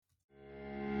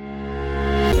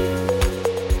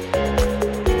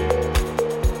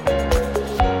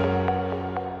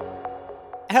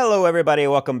everybody.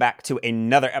 Welcome back to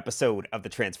another episode of the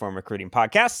Transform Recruiting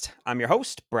Podcast. I'm your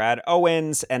host, Brad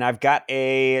Owens, and I've got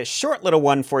a short little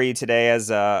one for you today as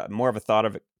more of a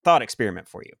thought experiment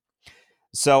for you.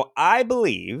 So I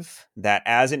believe that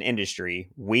as an industry,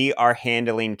 we are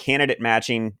handling candidate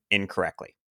matching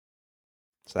incorrectly.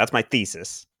 So that's my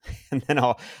thesis, and then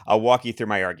I'll walk you through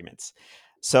my arguments.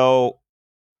 So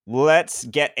let's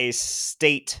get a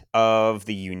state of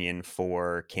the union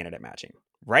for candidate matching.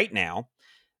 Right now,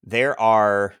 there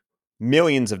are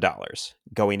millions of dollars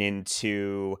going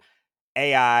into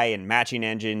AI and matching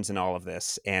engines and all of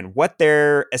this. And what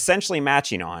they're essentially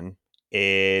matching on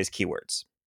is keywords.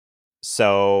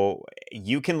 So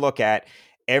you can look at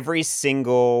every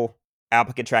single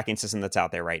applicant tracking system that's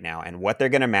out there right now, and what they're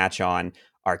going to match on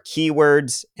are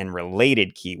keywords and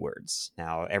related keywords.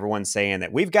 Now, everyone's saying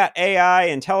that we've got AI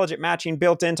intelligent matching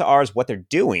built into ours. What they're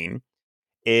doing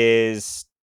is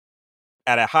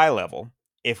at a high level,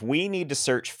 if we need to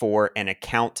search for an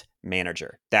account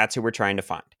manager, that's who we're trying to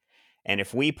find. And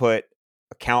if we put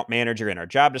account manager in our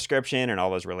job description and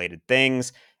all those related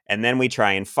things, and then we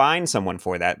try and find someone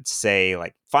for that, say,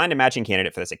 like, find a matching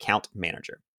candidate for this account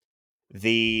manager.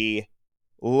 The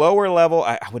lower level,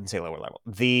 I wouldn't say lower level,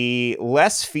 the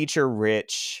less feature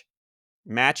rich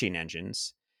matching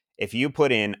engines, if you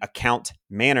put in account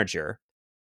manager,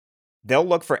 they'll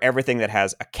look for everything that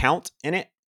has account in it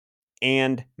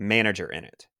and manager in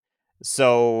it.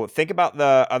 So think about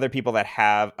the other people that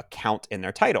have account in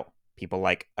their title. People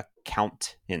like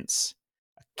accountants,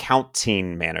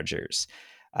 accounting managers.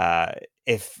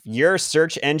 If your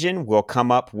search engine will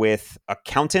come up with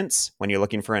accountants when you're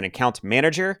looking for an account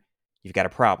manager, you've got a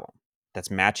problem.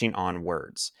 That's matching on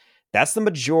words. That's the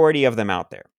majority of them out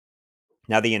there.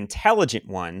 Now, the intelligent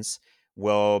ones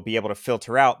will be able to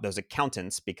filter out those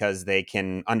accountants because they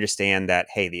can understand that,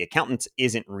 hey, the accountant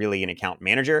isn't really an account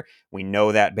manager. We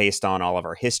know that based on all of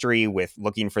our history with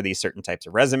looking for these certain types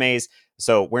of resumes.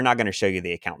 So we're not going to show you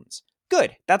the accountants.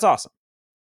 Good. That's awesome.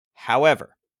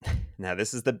 However, now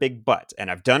this is the big but,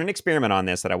 and I've done an experiment on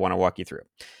this that I want to walk you through.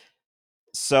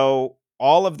 So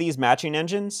all of these matching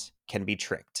engines can be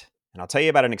tricked. And I'll tell you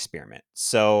about an experiment.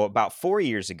 So about 4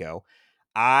 years ago,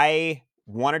 I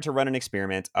wanted to run an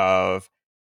experiment of,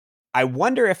 I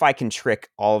wonder if I can trick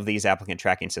all of these applicant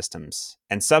tracking systems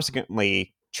and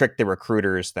subsequently trick the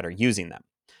recruiters that are using them.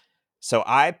 So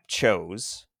I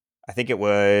chose, I think it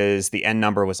was, the end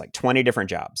number was like 20 different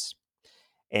jobs.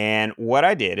 And what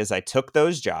I did is I took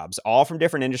those jobs, all from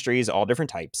different industries, all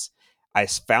different types. I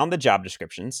found the job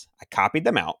descriptions, I copied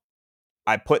them out,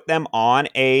 I put them on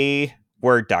a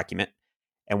Word document.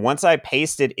 And once I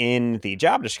pasted in the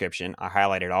job description, I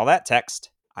highlighted all that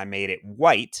text. I made it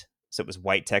white. So it was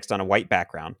white text on a white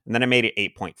background. And then I made it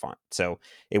 8-point font. So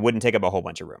it wouldn't take up a whole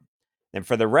bunch of room. Then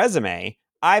for the resume,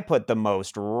 I put the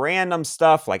most random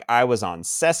stuff. Like I was on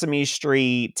Sesame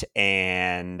Street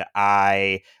and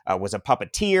I was a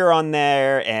puppeteer on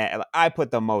there. And I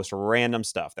put the most random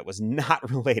stuff that was not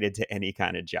related to any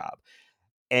kind of job.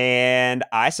 And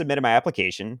I submitted my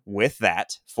application with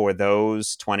that for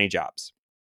those 20 jobs.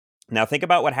 Now, think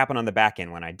about what happened on the back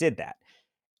end when I did that.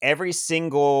 Every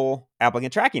single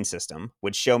applicant tracking system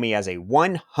would show me as a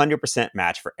 100%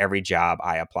 match for every job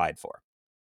I applied for.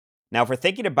 Now, if we're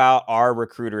thinking about our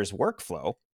recruiters'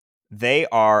 workflow, they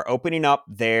are opening up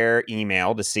their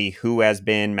email to see who has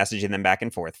been messaging them back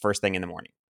and forth first thing in the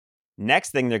morning.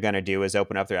 Next thing they're going to do is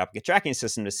open up their applicant tracking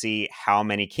system to see how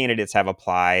many candidates have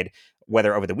applied,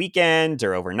 whether over the weekend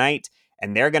or overnight,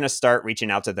 and they're going to start reaching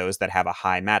out to those that have a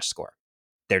high match score.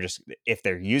 If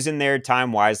they're using their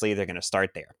time wisely, they're going to start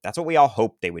there. That's what we all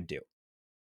hope they would do.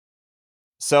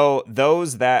 So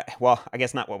those that, well, I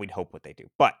guess not what we'd hope what they do,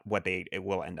 but what it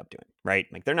will end up doing, right?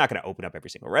 Like they're not going to open up every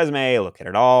single resume, look at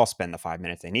it all, spend the 5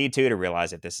 minutes they need to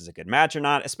realize if this is a good match or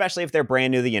not, especially if they're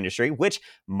brand new to the industry, which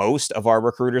most of our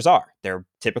recruiters are. They're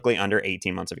typically under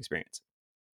 18 months of experience.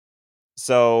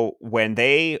 So when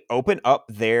they open up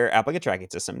their applicant tracking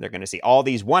system, they're going to see all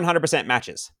these 100%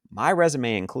 matches, my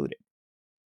resume included.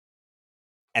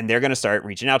 And they're going to start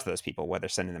reaching out to those people, whether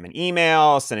sending them an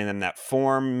email, sending them that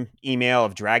form email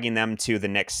of dragging them to the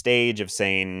next stage of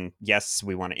saying, yes,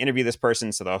 we want to interview this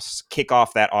person. So they'll kick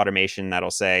off that automation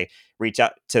that'll say, reach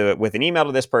out with an email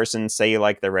to this person, say you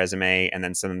like their resume, and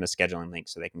then send them the scheduling link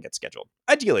so they can get scheduled.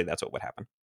 Ideally, that's what would happen.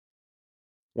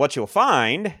 What you'll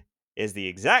find is the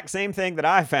exact same thing that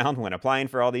I found when applying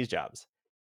for all these jobs.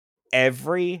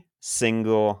 Every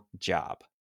single job,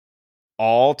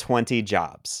 all 20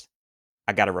 jobs,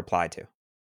 I got a reply to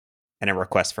and a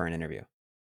request for an interview.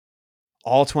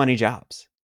 All 20 jobs.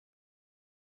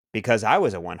 Because I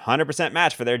was a 100%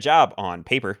 match for their job on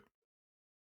paper.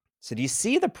 So do you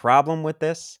see the problem with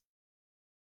this?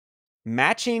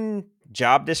 Matching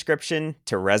job description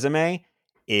to resume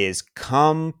is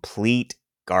complete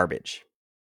garbage.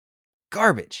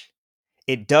 Garbage.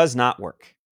 It does not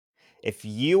work. If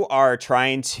you are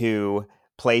trying to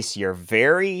place your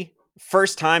very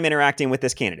first time interacting with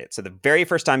this candidate, so the very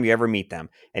first time you ever meet them,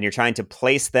 and you're trying to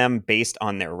place them based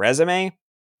on their resume,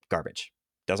 garbage.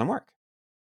 Doesn't work.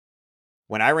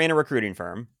 When I ran a recruiting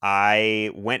firm, I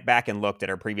went back and looked at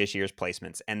our previous year's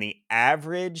placements, and the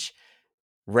average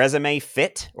resume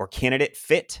fit or candidate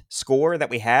fit score that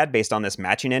we had based on this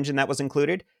matching engine that was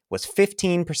included was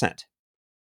 15%.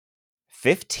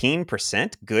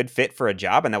 15% good fit for a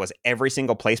job, and that was every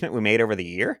single placement we made over the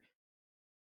year?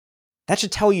 That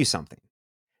should tell you something.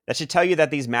 That should tell you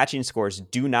that these matching scores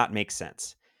do not make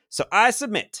sense. So I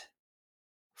submit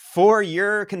for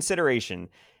your consideration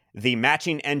the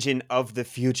matching engine of the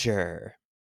future.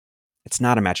 It's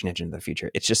not a matching engine of the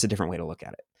future. It's just a different way to look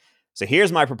at it. So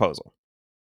here's my proposal.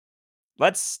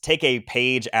 Let's take a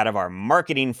page out of our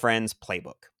marketing friends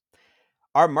playbook.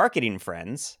 Our marketing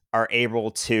friends are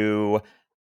able to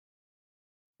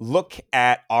look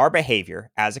at our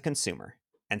behavior as a consumer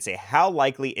and say, how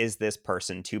likely is this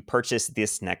person to purchase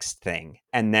this next thing?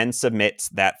 And then submit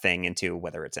that thing into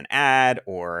whether it's an ad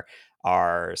or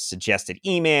our suggested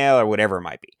email or whatever it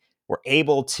might be. We're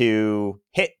able to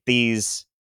hit these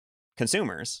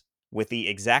consumers with the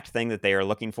exact thing that they are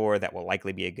looking for that will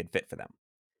likely be a good fit for them.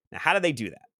 Now, how do they do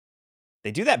that?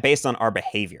 They do that based on our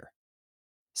behavior.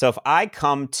 So if I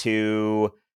come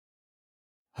to,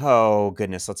 oh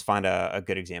goodness, let's find a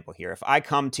good example here. If I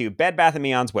come to Bed Bath &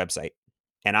 Beyond's website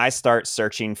and I start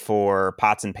searching for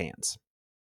pots and pans,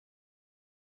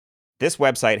 this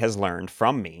website has learned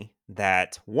from me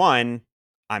that, one,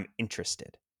 I'm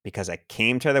interested because I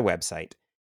came to their website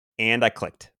and I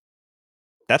clicked.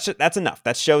 That's enough.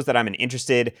 That shows that I'm an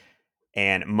interested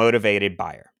and motivated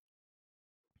buyer.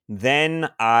 Then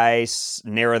I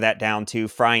narrow that down to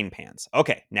frying pans.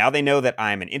 Okay, now they know that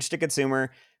I'm an interested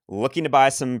consumer looking to buy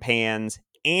some pans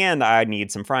and I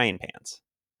need some frying pans.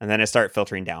 And then I start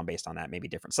filtering down based on that, maybe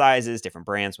different sizes, different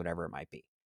brands, whatever it might be.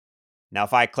 Now,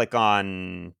 if I click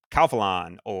on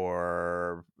Calphalon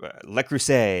or Le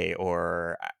Creuset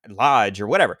or Lodge or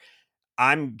whatever,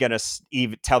 I'm going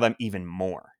to tell them even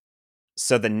more.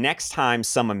 So the next time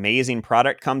some amazing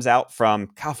product comes out from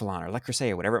Calphalon or Le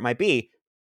Creuset or whatever it might be,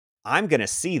 I'm going to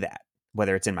see that,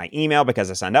 whether it's in my email because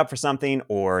I signed up for something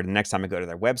or the next time I go to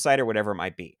their website or whatever it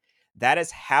might be. That is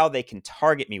how they can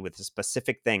target me with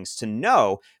specific things to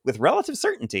know with relative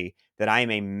certainty that I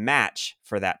am a match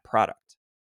for that product.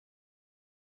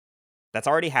 That's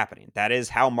already happening. That is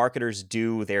how marketers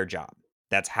do their job.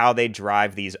 That's how they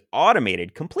drive these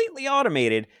automated, completely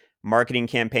automated marketing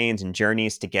campaigns and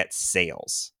journeys to get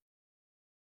sales.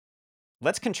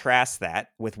 Let's contrast that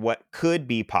with what could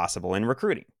be possible in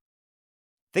recruiting.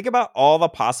 Think about all the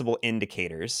possible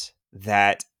indicators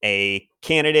that a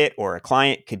candidate or a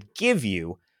client could give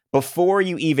you before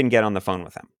you even get on the phone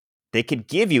with them. They could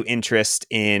give you interest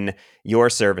in your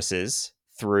services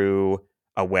through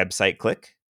a website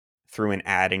click, through an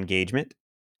ad engagement,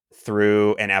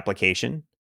 through an application,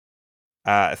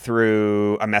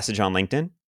 through a message on LinkedIn,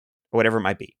 whatever it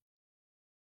might be.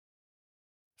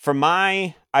 For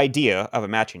my idea of a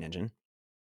matching engine,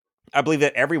 I believe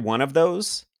that every one of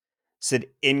those should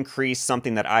increase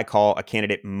something that I call a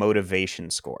candidate motivation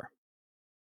score.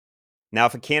 Now,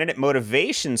 if a candidate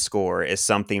motivation score is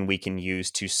something we can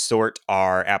use to sort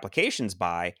our applications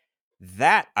by,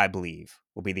 that, I believe,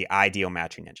 will be the ideal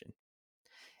matching engine.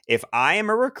 If I am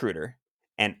a recruiter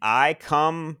and I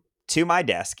come to my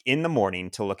desk in the morning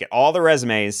to look at all the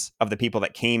resumes of the people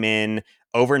that came in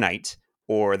overnight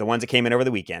or the ones that came in over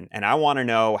the weekend, and I want to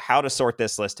know how to sort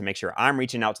this list to make sure I'm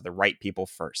reaching out to the right people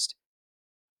first,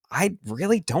 I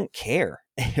really don't care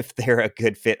if they're a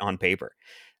good fit on paper.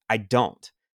 I don't.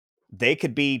 They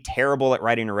could be terrible at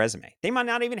writing a resume. They might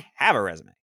not even have a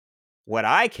resume. What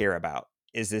I care about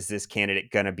is this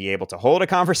candidate going to be able to hold a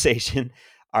conversation?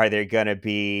 Are they going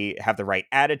to have the right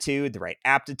attitude, the right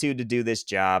aptitude to do this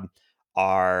job?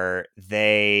 Are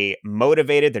they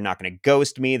motivated? They're not going to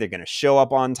ghost me. They're going to show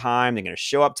up on time. They're going to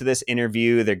show up to this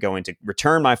interview. They're going to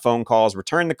return my phone calls,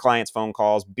 return the client's phone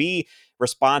calls, be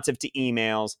responsive to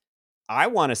emails. I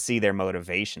want to see their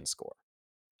motivation score.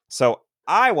 So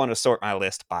I want to sort my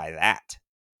list by that.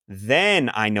 Then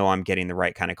I know I'm getting the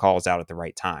right kind of calls out at the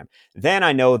right time. Then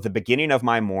I know the beginning of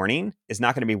my morning is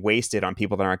not going to be wasted on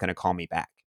people that aren't going to call me back.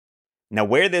 Now,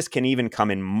 where this can even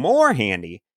come in more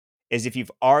handy is if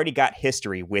you've already got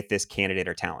history with this candidate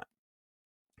or talent.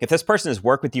 If this person has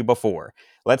worked with you before,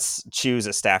 let's choose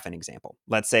a staffing example.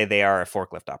 Let's say they are a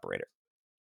forklift operator.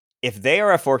 If they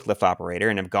are a forklift operator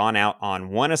and have gone out on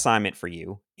one assignment for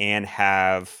you and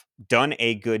have done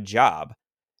a good job,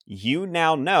 you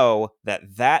now know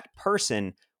that that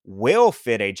person will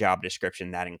fit a job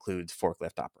description that includes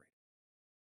forklift operator.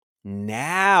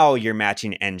 Now your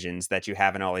matching engines that you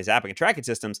have in all these applicant tracking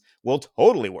systems will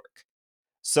totally work.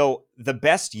 So the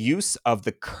best use of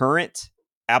the current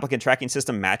applicant tracking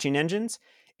system matching engines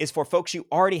is for folks you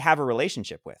already have a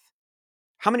relationship with.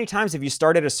 How many times have you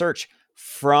started a search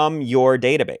from your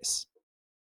database?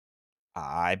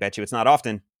 I bet you it's not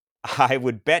often. I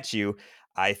would bet you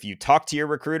if you talk to your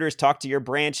recruiters, talk to your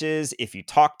branches, if you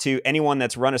talk to anyone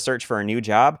that's run a search for a new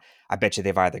job, I bet you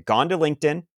they've either gone to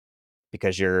LinkedIn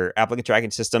because your applicant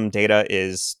tracking system data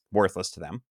is worthless to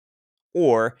them,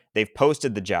 or they've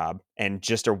posted the job and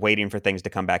just are waiting for things to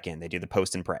come back in. They do the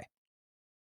post and pray.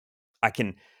 I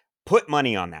can put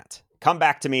money on that. Come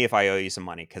back to me if I owe you some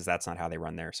money, because that's not how they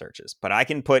run their searches. But I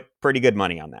can put pretty good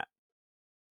money on that.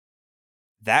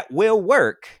 That will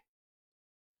work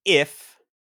if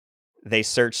they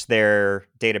search their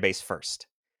database first.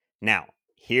 Now,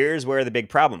 here's where the big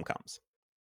problem comes.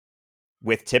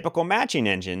 With typical matching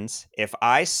engines, if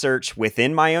I search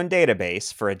within my own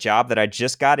database for a job that I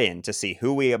just got in to see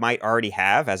who we might already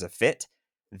have as a fit,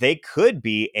 they could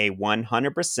be a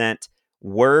 100%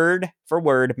 word for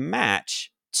word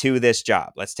match to this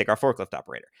job. Let's take our forklift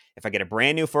operator. If I get a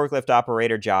brand new forklift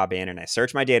operator job in and I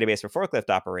search my database for forklift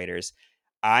operators,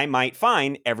 I might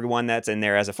find everyone that's in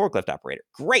there as a forklift operator.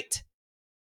 Great.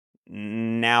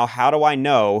 Now, how do I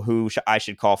know who I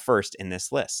should call first in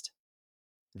this list?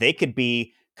 They could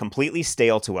be completely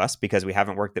stale to us because we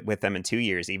haven't worked with them in 2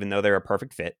 years, even though they're a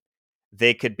perfect fit.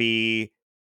 They could be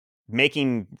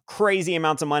making crazy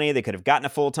amounts of money. They could have gotten a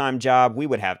full-time job. We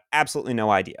would have absolutely no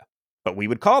idea. But we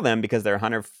would call them because they're a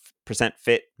 100%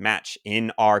 fit match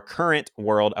in our current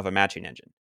world of a matching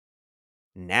engine.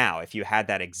 Now, if you had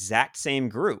that exact same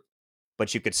group,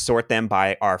 but you could sort them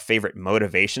by our favorite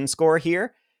motivation score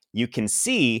here, you can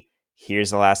see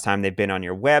here's the last time they've been on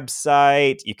your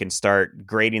website. You can start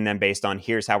grading them based on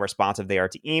here's how responsive they are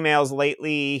to emails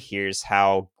lately. Here's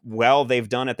how well they've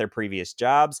done at their previous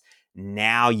jobs.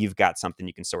 Now you've got something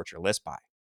you can sort your list by.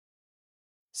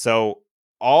 So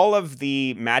all of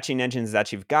the matching engines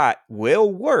that you've got will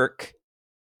work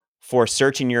for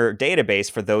searching your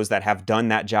database for those that have done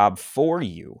that job for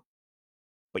you,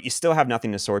 but you still have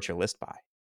nothing to sort your list by.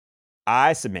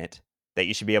 I submit that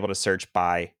you should be able to search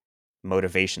by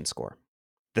motivation score,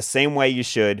 the same way you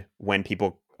should when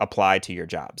people apply to your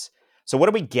jobs. So what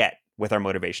do we get with our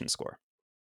motivation score?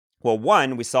 Well,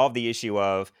 one, we solve the issue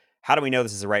of how do we know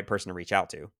this is the right person to reach out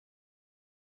to?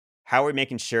 How are we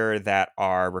making sure that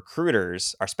our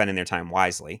recruiters are spending their time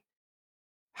wisely?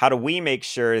 How do we make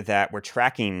sure that we're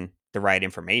tracking the right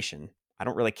information? I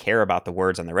don't really care about the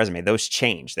words on the resume. Those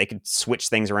change. They could switch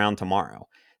things around tomorrow.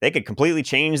 They could completely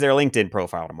change their LinkedIn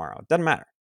profile tomorrow. It doesn't matter.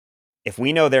 If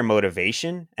we know their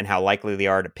motivation and how likely they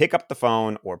are to pick up the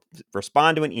phone or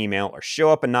respond to an email or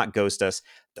show up and not ghost us,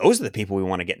 those are the people we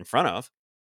want to get in front of.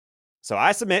 So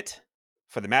I submit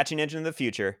for the matching engine of the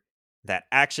future that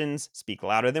actions speak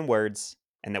louder than words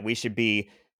and that we should be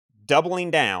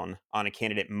doubling down on a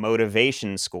candidate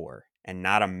motivation score and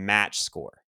not a match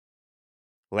score.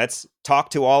 Let's talk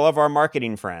to all of our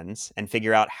marketing friends and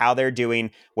figure out how they're doing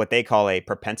what they call a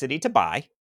propensity to buy,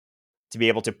 to be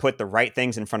able to put the right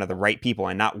things in front of the right people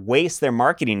and not waste their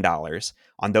marketing dollars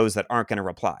on those that aren't going to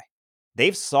reply.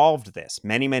 They've solved this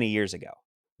many, many years ago.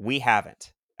 We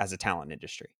haven't as a talent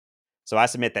industry. So I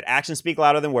submit that actions speak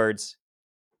louder than words.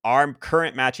 Our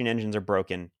current matching engines are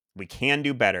broken. We can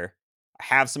do better. I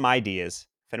have some ideas.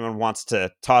 If anyone wants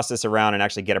to toss this around and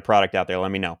actually get a product out there,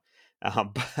 let me know.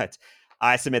 But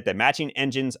I submit that matching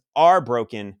engines are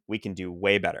broken. We can do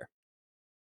way better.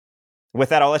 With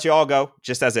that, I'll let you all go,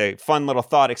 just as a fun little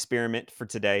thought experiment for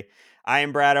today. I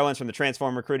am Brad Owens from the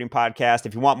Transform Recruiting Podcast.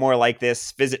 If you want more like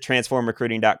this, visit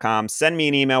transformrecruiting.com. Send me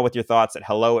an email with your thoughts at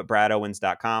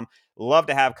hello@bradowens.com. Love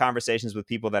to have conversations with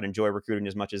people that enjoy recruiting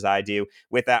as much as I do.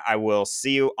 With that, I will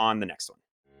see you on the next one.